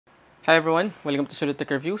Hi everyone, welcome to Sulit Tech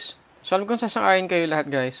Reviews. So alam kong sasang-ayon kayo lahat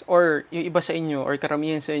guys, or yung iba sa inyo, or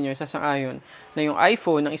karamihan sa inyo sasang-ayon na yung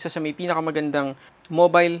iPhone ang isa sa may pinakamagandang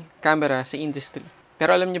mobile camera sa industry.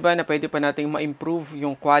 Pero alam niyo ba na pwede pa nating ma-improve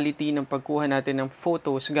yung quality ng pagkuha natin ng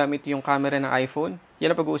photos gamit yung camera ng iPhone?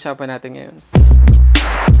 Yan ang pag-uusapan natin ngayon.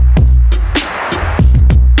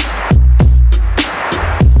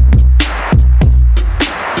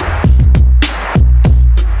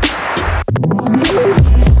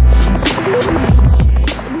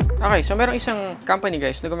 Okay, so merong isang company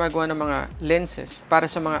guys na gumagawa ng mga lenses para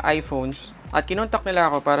sa mga iPhones at kinontak nila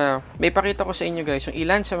ako para may pakita ko sa inyo guys yung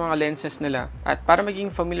ilan sa mga lenses nila at para maging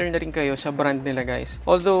familiar na rin kayo sa brand nila guys.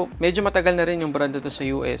 Although medyo matagal na rin yung brand ito sa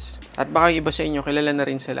US at baka iba sa inyo kilala na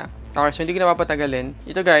rin sila. Okay, so hindi ko na papatagalin.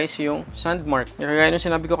 Ito guys yung Sandmarc. Kagaya nung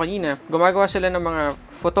sinabi ko kanina, gumagawa sila ng mga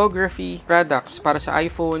photography products para sa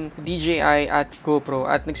iPhone, DJI at GoPro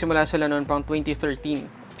at nagsimula sila noon pang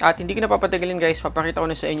 2013. At hindi ko na papatagalin guys, papakita ko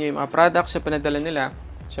na sa inyo yung mga products na pinadala nila.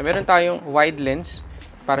 So meron tayong wide lens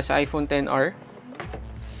para sa iPhone XR.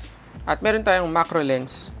 At meron tayong macro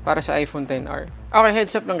lens para sa iPhone XR. Okay,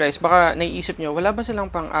 heads up lang guys, baka naiisip nyo, wala ba silang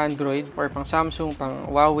pang Android or pang Samsung, pang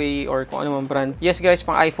Huawei or kung ano mang brand? Yes guys,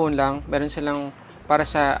 pang iPhone lang. Meron silang para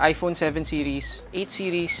sa iPhone 7 series, 8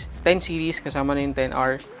 series, 10 series kasama na yung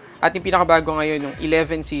XR. At yung pinakabago ngayon, yung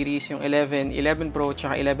 11 series, yung 11, 11 Pro,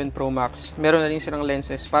 tsaka 11 Pro Max. Meron na rin silang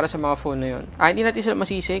lenses para sa mga phone na yun. Hindi natin sila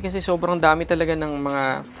masisi kasi sobrang dami talaga ng mga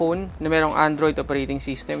phone na merong Android operating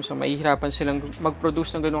system. So, mahihirapan silang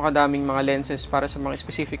mag-produce ng ganun kadaming mga lenses para sa mga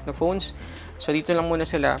specific na phones. So, dito lang muna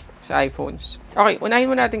sila sa iPhones. Okay, unahin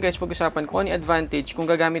muna natin guys pag-usapan kung ano yung advantage kung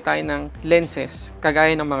gagamit tayo ng lenses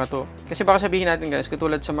kagaya ng mga to. Kasi baka sabihin natin guys,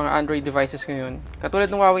 katulad sa mga Android devices ngayon, katulad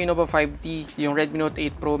ng Huawei Nova 5T, yung Redmi Note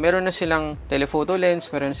 8 Pro, meron na silang telephoto lens,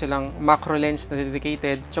 meron silang macro lens na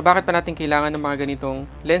dedicated. So bakit pa natin kailangan ng mga ganitong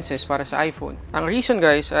lenses para sa iPhone? Ang reason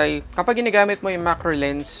guys ay kapag ginagamit mo yung macro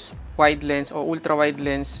lens, wide lens o ultra wide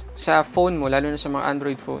lens sa phone mo, lalo na sa mga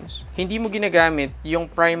Android phones, hindi mo ginagamit yung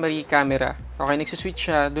primary camera. Okay, nagsiswitch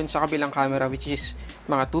siya dun sa kabilang camera which is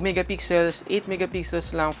mga 2 megapixels, 8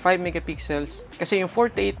 megapixels lang, 5 megapixels. Kasi yung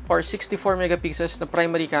 48 or 64 megapixels na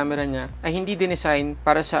primary camera niya ay hindi dinesign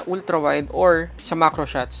para sa ultra wide or sa macro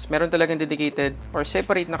shots. Meron talagang dedicated or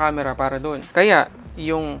separate na camera para doon. Kaya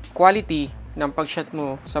yung quality ng pag-shot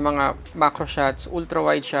mo sa mga macro shots, ultra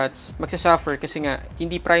wide shots, magsasuffer kasi nga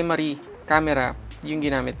hindi primary camera yung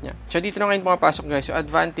ginamit niya. So dito na ngayon pumapasok guys yung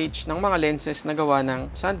advantage ng mga lenses na gawa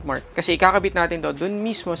ng Sandmarc. Kasi ikakabit natin to dun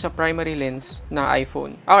mismo sa primary lens ng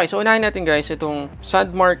iPhone. Okay, so unahin natin guys itong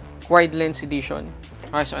Sandmarc Wide Lens Edition.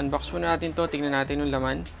 Okay, so unbox muna natin to, tingnan natin yung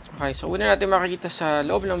laman. Okay, so una natin makikita sa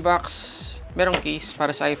loob ng box, merong case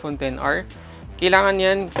para sa iPhone XR. Kailangan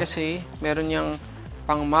yan kasi meron niyang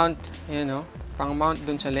pang-mount, ayan o, pang-mount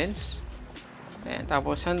dun sa lens. Ayan,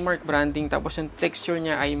 tapos Sandmarc branding, tapos yung texture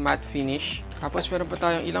niya ay matte finish. Tapos meron pa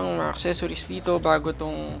tayong ilang mga accessories dito bago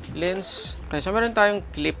tong lens. Okay, so meron tayong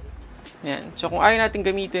clip. Ayan. So kung ayaw natin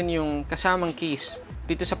gamitin yung kasamang case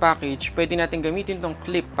dito sa package, pwede natin gamitin tong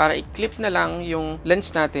clip para i-clip na lang yung lens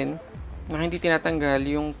natin na hindi tinatanggal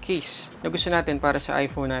yung case na gusto natin para sa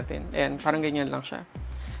iPhone natin. Ayan, parang ganyan lang siya.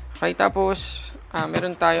 Okay, tapos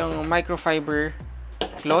meron tayong microfiber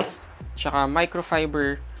cloth, tsaka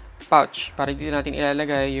microfiber pouch para dito natin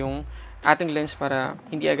ilalagay yung ating lens para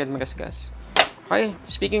hindi agad magasgas. Okay,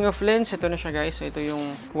 speaking of lens, ito na siya guys. Ito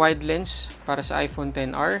yung wide lens para sa iPhone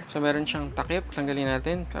XR. So meron siyang takip, tanggalin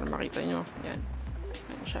natin para makita nyo. Yan,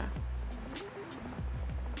 yan siya.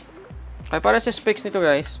 Okay, para sa specs nito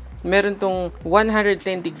guys, meron tong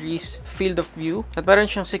 110 degrees field of view at meron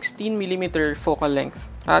siyang 16mm focal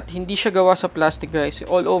length. At hindi siya gawa sa plastic guys,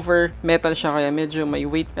 all over metal siya kaya medyo may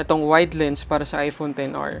weight itong wide lens para sa iPhone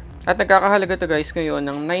XR. At nagkakahalaga to guys ngayon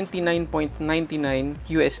ng $99.99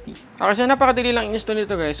 USD. Okay, so napakadali lang install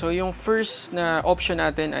nito guys. So yung first na option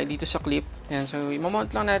natin ay dito sa clip. Yan, so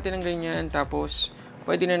i-mount lang natin ng ganyan tapos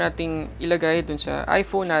pwede na nating ilagay dun sa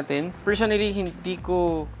iPhone natin. Personally, hindi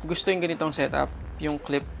ko gusto yung ganitong setup, yung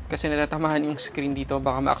clip, kasi natatamahan yung screen dito,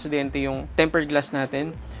 baka ma-aksidente yung tempered glass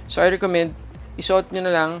natin. So I recommend isuot nyo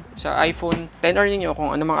na lang sa iPhone XR niyo kung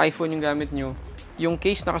ano mga iPhone yung gamit nyo, yung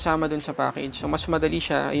case na kasama dun sa package. So mas madali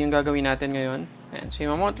siya, yung gagawin natin ngayon. Ayan, so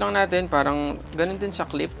i-mount lang natin, parang ganun din sa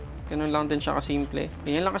clip. Ganun lang din siya kasimple.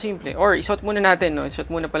 Ganyan lang kasimple. Or isuot muna natin, no? Isuot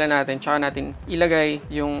muna pala natin, tsaka natin ilagay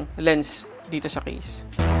yung lens dito sa case.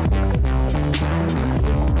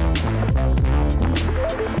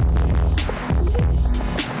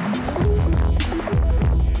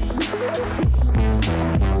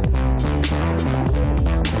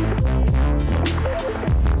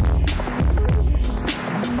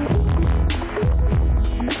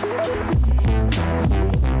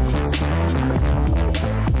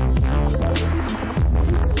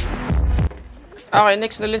 Okay,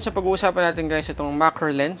 next na lens sa pag-uusapan natin guys, itong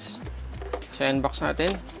macro lens. So, unbox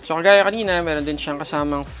natin. So, kagaya kanina, meron din siyang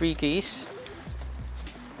kasamang free case.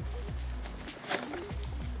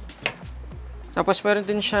 Tapos, meron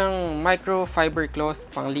din siyang microfiber cloth,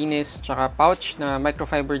 panglinis, tsaka pouch na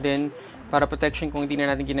microfiber din para protection kung hindi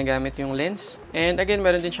na natin ginagamit yung lens. And again,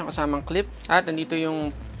 meron din siyang kasamang clip. At nandito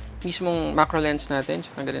yung mismong macro lens natin.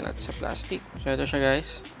 So, tanggalin natin sa plastic. So, ito siya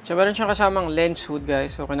guys. So, meron siyang kasamang lens hood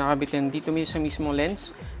guys. So, kinakabitin dito sa mismong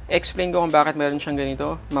lens. Explain ko kung bakit meron siyang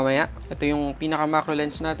ganito mamaya. Ito yung pinaka macro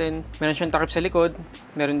lens natin. Meron siyang takip sa likod.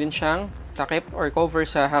 Meron din siyang takip or cover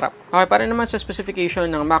sa harap. Okay, para naman sa specification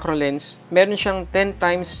ng macro lens, meron siyang 10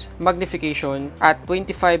 times magnification at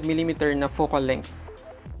 25mm na focal length.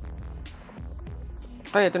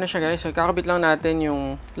 Okay, ito na siya guys. So, kakabit lang natin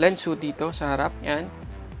yung lens hood dito sa harap. Yan.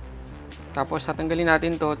 Tapos, tatanggalin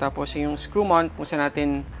natin to. Tapos, yung screw mount, kung saan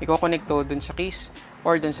natin i-connect to dun sa case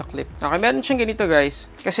or dun sa clip. Okay, meron siyang ganito guys.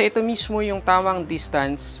 Kasi ito mismo yung tamang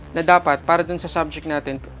distance na dapat para dun sa subject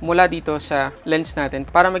natin mula dito sa lens natin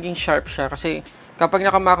para maging sharp siya. Kasi kapag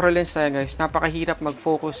naka-macro lens tayo guys, napakahirap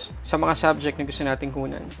mag-focus sa mga subject na gusto natin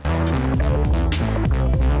kunan.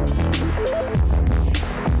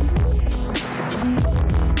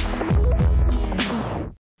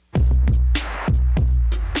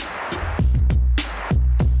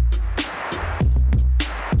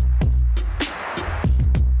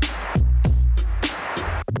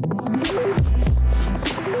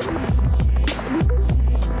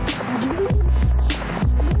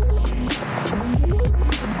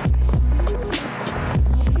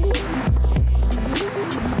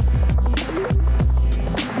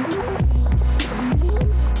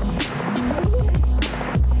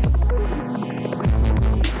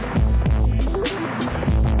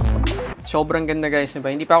 Sobrang ganda guys, diba?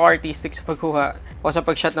 Hindi pa ako artistic sa pagkuha o sa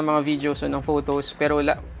pag-shot ng mga videos o ng photos. Pero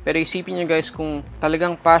isipin nyo guys, kung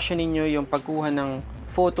talagang passion niyo yung pagkuha ng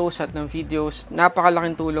photos at ng videos,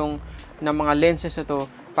 napakalaking tulong ng mga lenses na to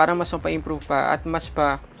para mas mapa-improve pa at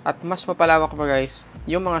mas mapalawak pa guys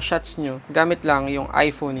yung mga shots nyo gamit lang yung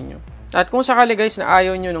iPhone niyo. At kung sakali guys na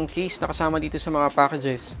ayaw nyo ng case na kasama dito sa mga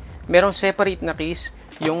packages, merong separate na case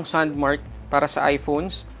yung Sandmarc para sa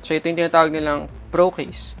iPhones. So ito yung tinatawag nilang Pro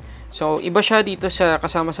Case. So, iba siya dito sa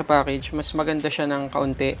kasama sa package. Mas maganda siya ng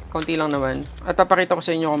kaunti. Kaunti lang naman. At papakita ko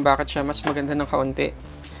sa inyo kung bakit siya mas maganda ng kaunti.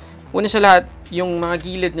 Una sa lahat, yung mga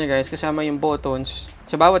gilid niya guys, kasama yung buttons,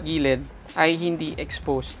 sa bawat gilid ay hindi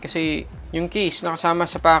exposed. Kasi yung case na kasama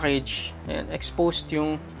sa package, ayan, exposed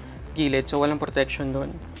yung gilid. So, walang protection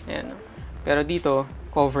doon. Ayan. Pero dito,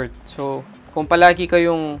 covered. So, kung palagi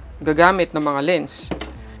kayong gagamit ng mga lens,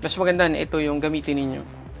 mas maganda na ito yung gamitin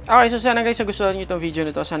ninyo. Okay, so sana guys, gusto niyo itong video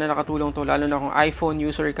nito. Sana nakatulong to, lalo na kung iPhone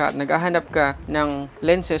user ka at naghahanap ka ng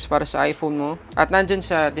lenses para sa iPhone mo. At nandyan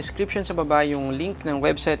sa description sa baba yung link ng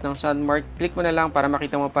website ng Sandmarc. Click mo na lang para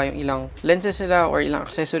makita mo pa yung ilang lenses nila or ilang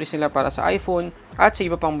accessories nila para sa iPhone at sa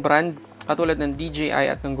iba pang brand katulad ng DJI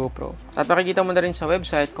at ng GoPro. At makikita mo na rin sa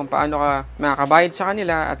website kung paano ka makakabayad sa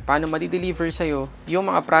kanila at paano ma-deliver sa'yo yung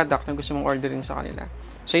mga product na gusto mong orderin sa kanila.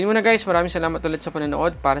 So yun muna guys, maraming salamat ulit sa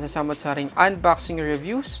panonood para sa samot-saring unboxing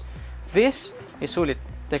reviews. This is Sulit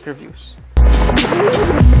Tech Reviews.